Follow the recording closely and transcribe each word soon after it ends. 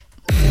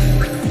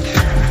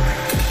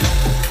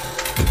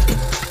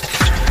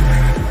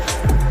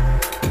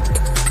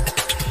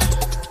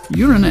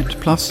Euronet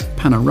Plus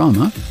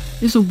Panorama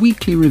is a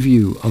weekly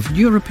review of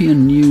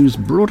European news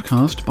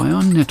broadcast by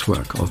our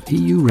network of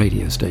EU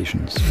radio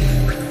stations.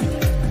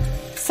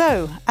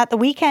 So, at the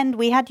weekend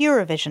we had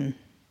Eurovision.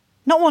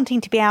 Not wanting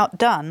to be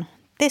outdone,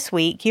 this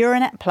week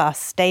Euronet Plus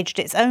staged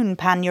its own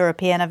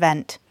pan-European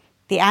event,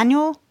 the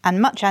annual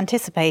and much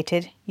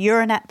anticipated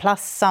Euronet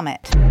Plus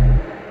Summit.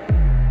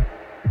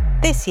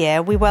 This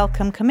year we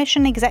welcome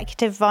Commission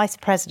Executive Vice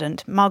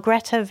President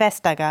Margrethe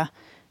Vestager,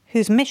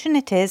 whose mission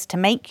it is to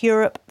make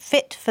Europe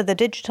fit for the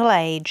digital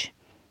age.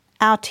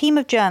 Our team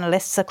of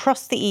journalists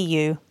across the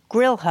EU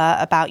grill her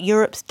about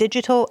Europe's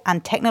digital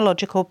and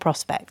technological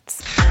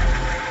prospects.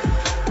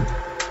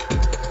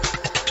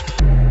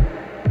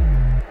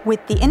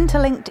 With the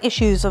interlinked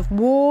issues of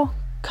war,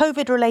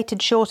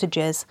 COVID-related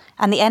shortages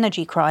and the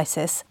energy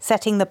crisis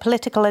setting the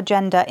political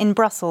agenda in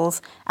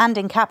Brussels and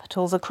in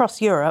capitals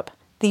across Europe,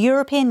 the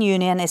European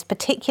Union is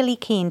particularly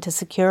keen to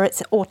secure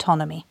its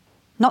autonomy,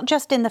 not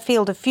just in the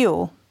field of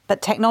fuel,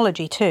 but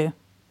technology too.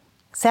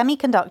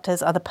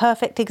 Semiconductors are the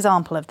perfect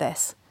example of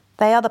this.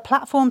 They are the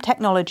platform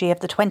technology of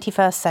the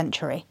 21st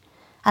century,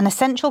 an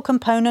essential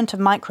component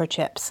of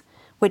microchips,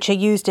 which are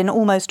used in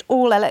almost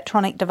all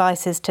electronic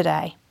devices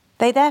today.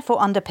 They therefore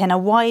underpin a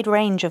wide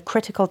range of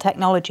critical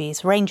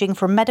technologies, ranging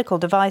from medical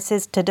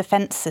devices to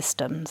defence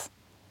systems.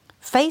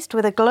 Faced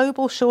with a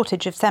global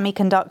shortage of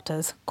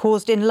semiconductors,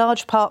 caused in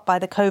large part by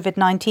the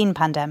COVID-19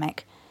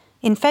 pandemic,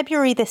 in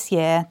February this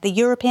year, the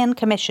European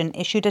Commission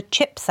issued a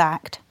CHIPS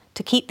Act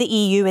to keep the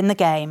EU in the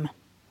game.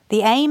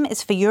 The aim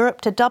is for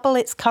Europe to double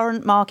its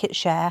current market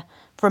share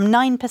from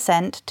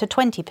 9% to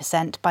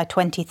 20% by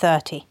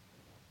 2030.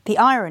 The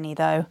irony,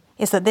 though,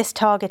 is that this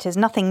target is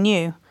nothing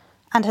new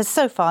and has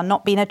so far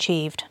not been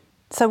achieved.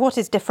 So what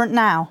is different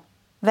now?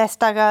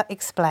 Vestager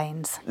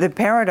explains. The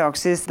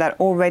paradox is that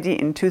already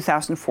in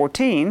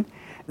 2014,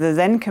 the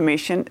then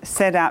Commission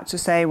set out to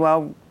say,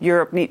 well,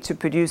 Europe needs to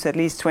produce at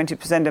least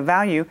 20% of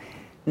value.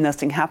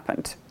 Nothing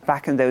happened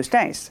back in those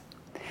days.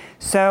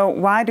 So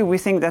why do we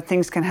think that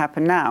things can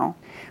happen now?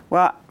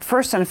 Well,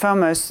 first and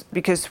foremost,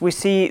 because we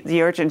see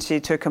the urgency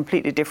to a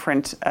completely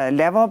different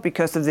level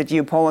because of the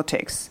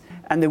geopolitics.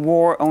 And the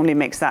war only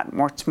makes that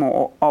much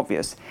more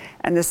obvious.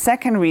 And the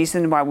second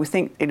reason why we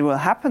think it will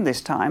happen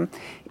this time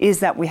is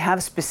that we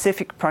have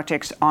specific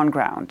projects on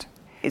ground.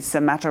 It's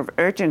a matter of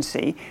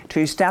urgency to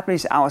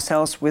establish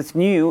ourselves with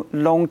new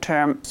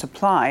long-term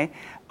supply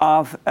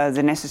of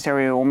the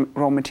necessary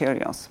raw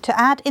materials. To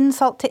add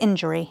insult to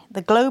injury,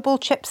 the global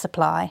chip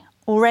supply,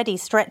 already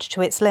stretched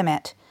to its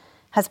limit,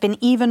 has been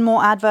even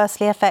more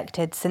adversely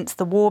affected since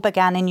the war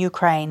began in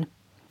Ukraine.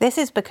 This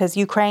is because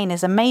Ukraine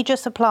is a major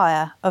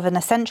supplier of an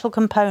essential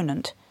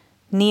component,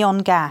 neon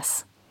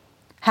gas.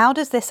 How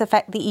does this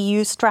affect the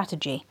EU's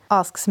strategy?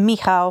 Asks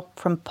Michał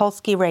from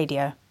Polski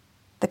Radio.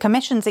 The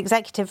Commission's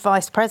Executive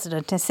Vice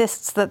President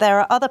insists that there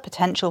are other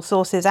potential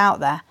sources out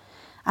there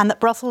and that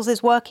Brussels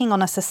is working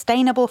on a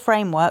sustainable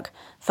framework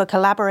for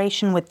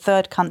collaboration with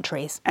third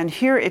countries. And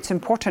here it's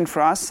important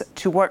for us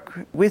to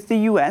work with the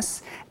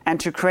US and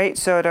to create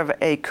sort of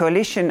a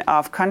coalition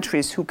of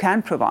countries who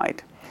can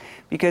provide.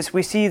 Because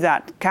we see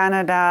that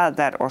Canada,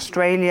 that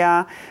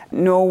Australia,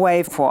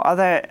 Norway for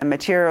other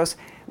materials,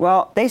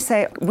 well, they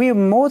say we're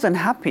more than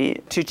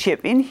happy to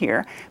chip in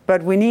here,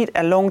 but we need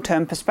a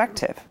long-term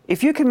perspective.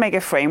 If you can make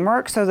a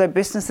framework so that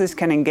businesses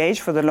can engage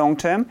for the long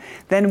term,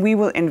 then we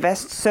will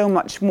invest so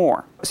much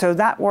more. So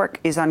that work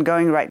is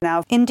ongoing right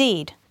now.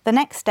 Indeed, the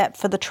next step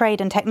for the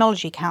Trade and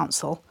Technology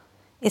Council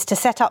is to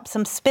set up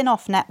some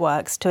spin-off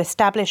networks to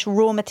establish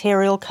raw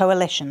material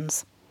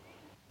coalitions.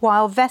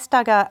 While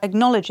Vestager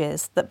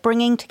acknowledges that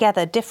bringing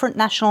together different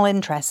national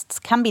interests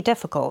can be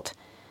difficult,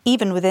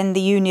 even within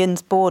the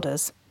Union's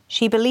borders,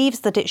 she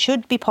believes that it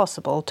should be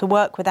possible to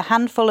work with a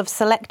handful of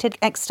selected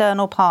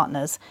external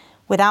partners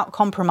without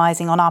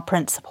compromising on our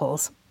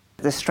principles.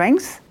 The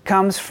strength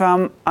comes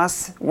from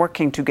us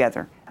working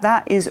together.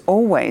 That is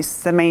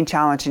always the main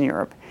challenge in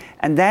Europe.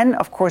 And then,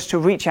 of course, to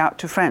reach out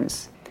to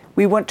friends.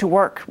 We want to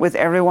work with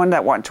everyone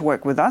that wants to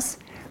work with us,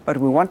 but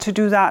we want to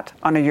do that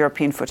on a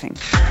European footing.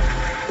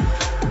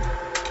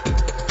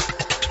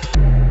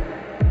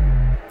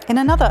 In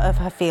another of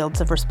her fields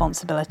of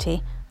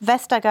responsibility,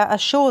 Vestager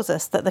assures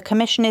us that the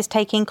Commission is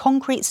taking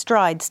concrete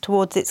strides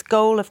towards its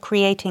goal of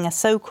creating a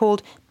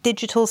so-called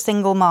digital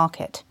single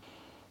market.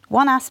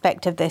 One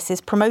aspect of this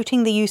is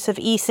promoting the use of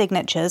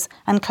e-signatures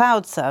and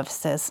cloud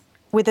services,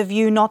 with a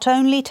view not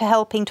only to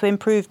helping to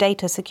improve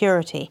data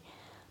security,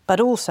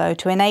 but also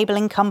to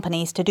enabling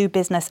companies to do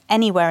business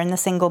anywhere in the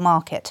single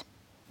market.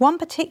 One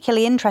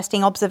particularly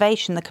interesting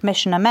observation the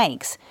Commissioner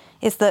makes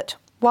is that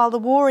while the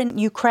war in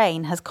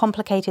Ukraine has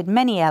complicated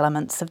many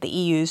elements of the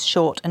EU's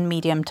short and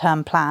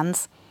medium-term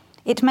plans,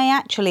 it may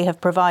actually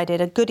have provided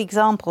a good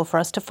example for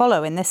us to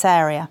follow in this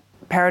area.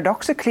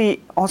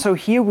 Paradoxically, also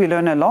here we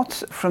learn a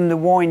lot from the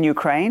war in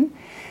Ukraine,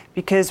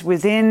 because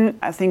within,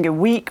 I think, a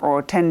week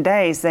or 10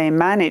 days, they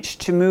managed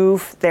to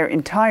move their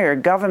entire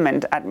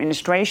government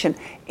administration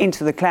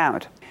into the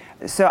cloud.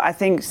 So I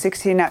think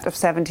 16 out of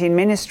 17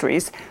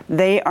 ministries,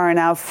 they are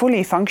now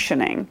fully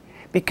functioning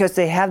because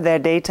they have their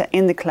data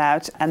in the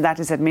cloud and that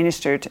is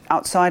administered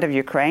outside of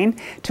Ukraine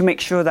to make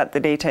sure that the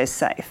data is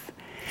safe.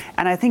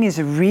 And I think it's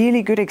a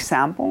really good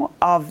example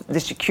of the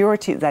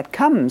security that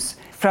comes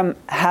from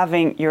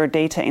having your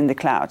data in the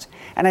cloud.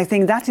 And I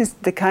think that is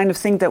the kind of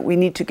thing that we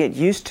need to get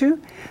used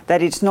to,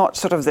 that it's not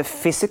sort of the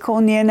physical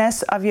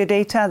nearness of your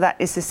data that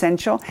is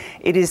essential.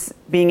 It is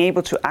being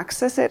able to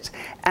access it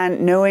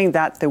and knowing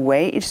that the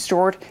way it's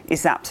stored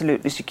is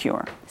absolutely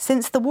secure.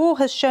 Since the war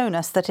has shown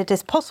us that it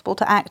is possible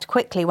to act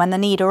quickly when the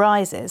need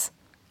arises,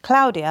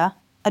 Claudia,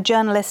 a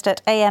journalist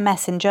at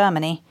AMS in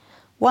Germany,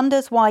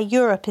 wonders why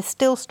Europe is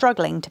still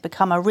struggling to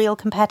become a real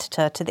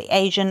competitor to the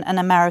Asian and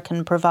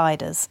American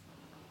providers.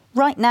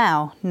 Right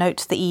now,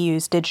 notes the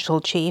EU's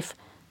digital chief,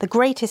 the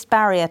greatest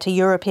barrier to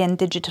European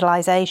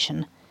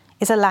digitalisation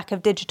is a lack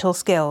of digital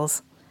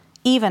skills,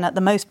 even at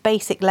the most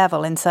basic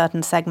level in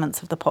certain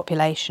segments of the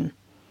population.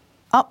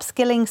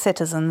 Upskilling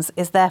citizens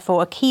is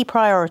therefore a key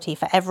priority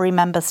for every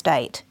member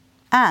state.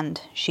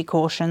 And, she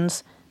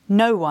cautions,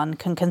 no one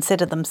can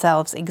consider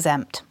themselves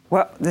exempt.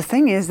 Well, the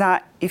thing is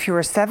that if you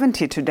are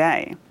 70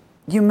 today,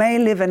 you may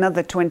live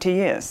another 20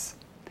 years.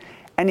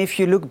 And if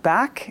you look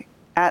back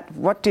at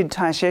what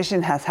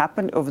digitization has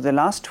happened over the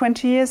last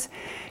 20 years,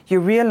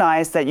 you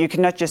realize that you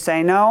cannot just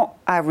say, no,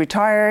 I've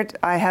retired,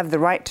 I have the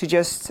right to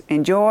just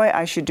enjoy,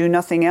 I should do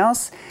nothing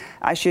else,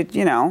 I should,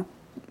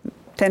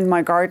 tend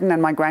my garden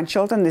and my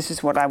grandchildren, this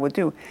is what I would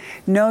do.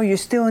 No, you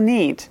still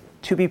need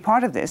to be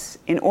part of this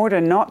in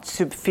order not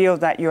to feel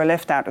that you're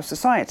left out of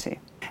society.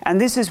 And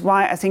this is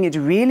why I think it's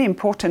really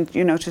important,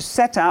 to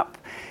set up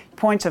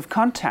points of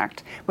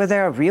contact where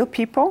there are real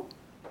people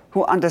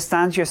who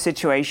understand your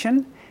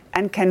situation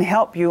and can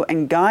help you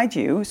and guide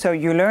you. So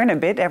you learn a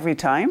bit every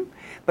time,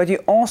 but you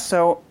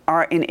also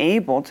are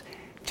enabled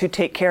to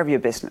take care of your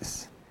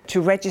business, to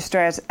register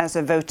as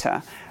a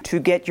voter, to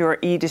get your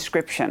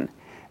e-description,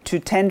 to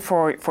tend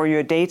for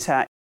your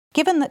data.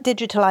 Given that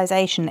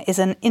digitalisation is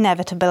an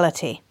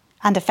inevitability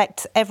and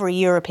affects every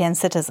European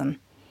citizen,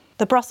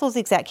 the Brussels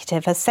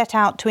executive has set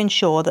out to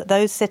ensure that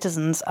those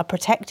citizens are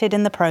protected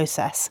in the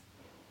process.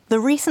 The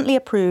recently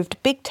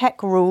approved Big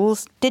Tech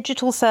Rules,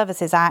 Digital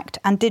Services Act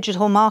and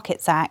Digital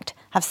Markets Act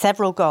have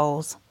several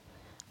goals.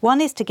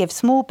 One is to give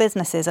small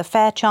businesses a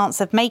fair chance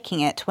of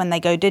making it when they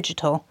go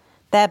digital,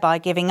 thereby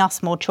giving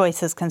us more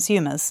choice as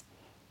consumers.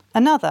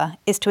 Another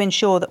is to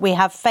ensure that we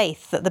have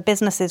faith that the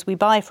businesses we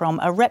buy from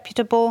are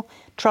reputable,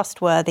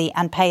 trustworthy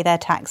and pay their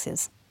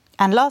taxes.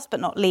 And last but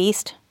not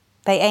least,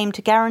 they aim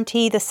to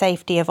guarantee the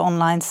safety of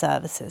online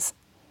services.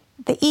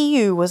 The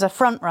EU was a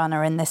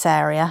front-runner in this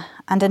area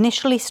and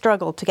initially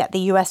struggled to get the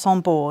US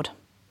on board,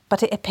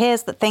 but it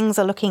appears that things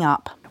are looking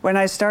up. When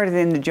I started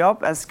in the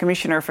job as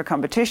Commissioner for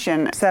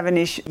Competition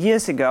 7-ish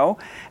years ago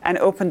and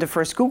opened the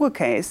first Google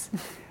case,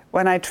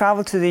 when I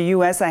traveled to the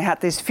US, I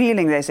had this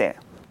feeling, they say,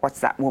 what's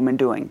that woman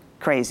doing?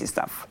 Crazy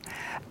stuff.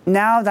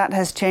 Now that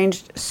has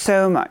changed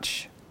so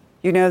much.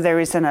 There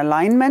is an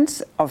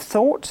alignment of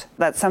thought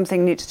that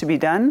something needs to be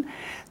done.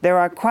 There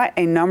are quite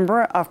a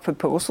number of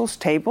proposals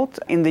tabled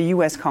in the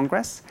US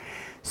Congress.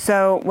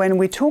 So when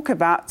we talk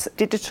about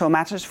digital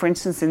matters, for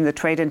instance, in the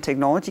Trade and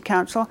Technology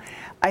Council,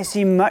 I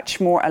see much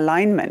more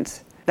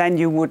alignment than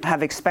you would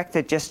have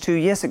expected just 2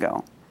 years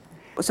ago.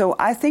 So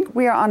I think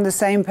we are on the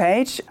same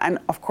page, and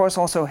of course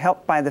also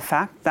helped by the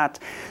fact that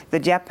the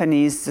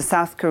Japanese, the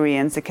South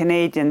Koreans, the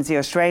Canadians, the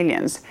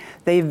Australians,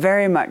 they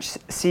very much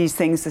see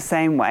things the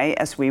same way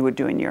as we would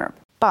do in Europe.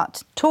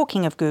 But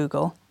talking of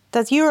Google,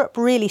 does Europe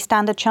really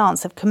stand a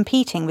chance of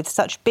competing with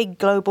such big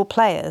global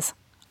players?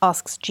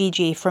 Asks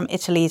Gigi from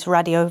Italy's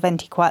Radio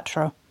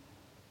 24.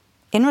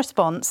 In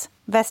response,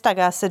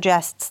 Vestager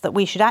suggests that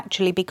we should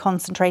actually be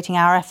concentrating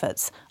our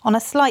efforts on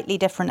a slightly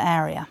different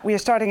area. We are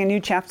starting a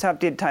new chapter of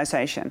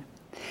digitization,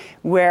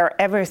 where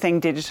everything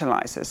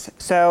digitalizes.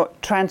 So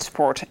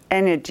transport,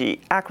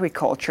 energy,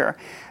 agriculture,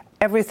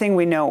 everything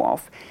we know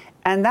of.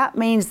 And that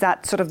means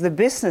that sort of the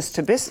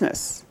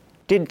business-to-business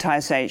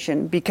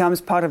digitization becomes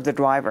part of the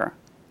driver.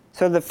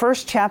 So the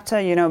first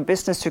chapter,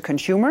 business to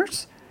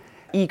consumers,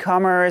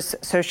 e-commerce,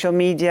 social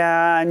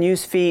media,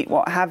 newsfeed,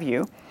 what have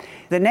you.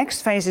 The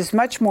next phase is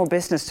much more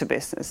business to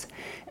business.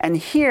 And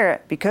here,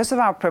 because of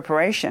our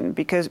preparation,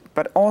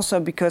 but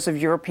also because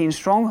of European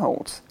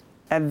strongholds,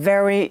 a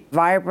very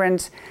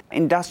vibrant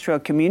industrial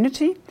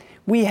community,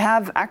 we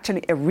have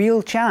actually a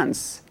real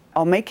chance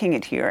of making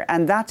it here.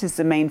 And that is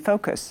the main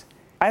focus.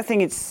 I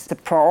think it's the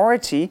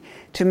priority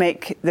to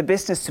make the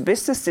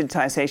business-to-business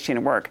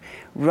digitization work,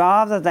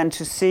 rather than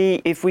to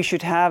see if we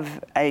should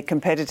have a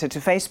competitor to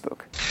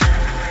Facebook.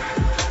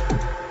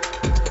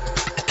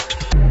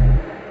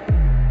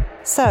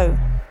 So,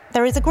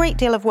 there is a great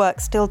deal of work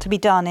still to be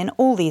done in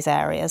all these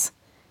areas.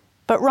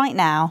 But right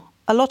now,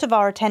 a lot of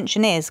our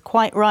attention is,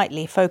 quite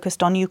rightly,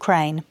 focused on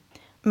Ukraine.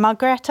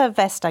 Margrethe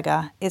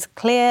Vestager is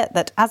clear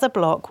that as a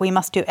bloc we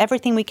must do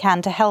everything we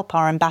can to help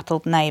our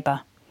embattled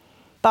neighbour.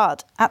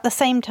 But at the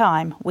same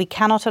time, we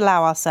cannot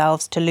allow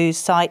ourselves to lose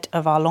sight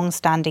of our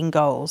long-standing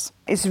goals.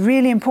 It's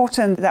really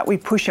important that we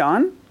push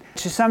on,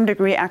 to some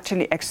degree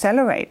actually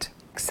accelerate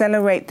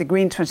accelerate the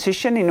green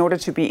transition in order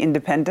to be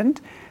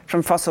independent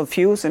from fossil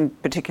fuels, in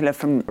particular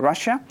from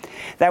Russia,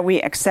 that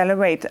we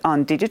accelerate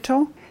on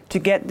digital to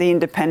get the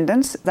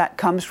independence that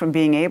comes from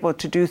being able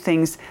to do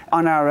things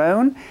on our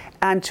own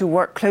and to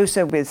work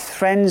closer with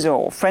friends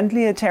or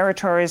friendlier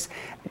territories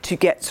to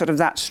get sort of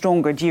that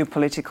stronger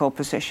geopolitical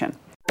position.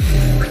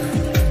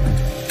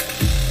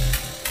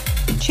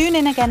 Tune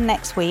in again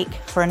next week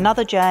for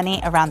another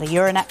journey around the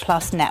Euronet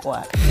Plus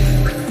network.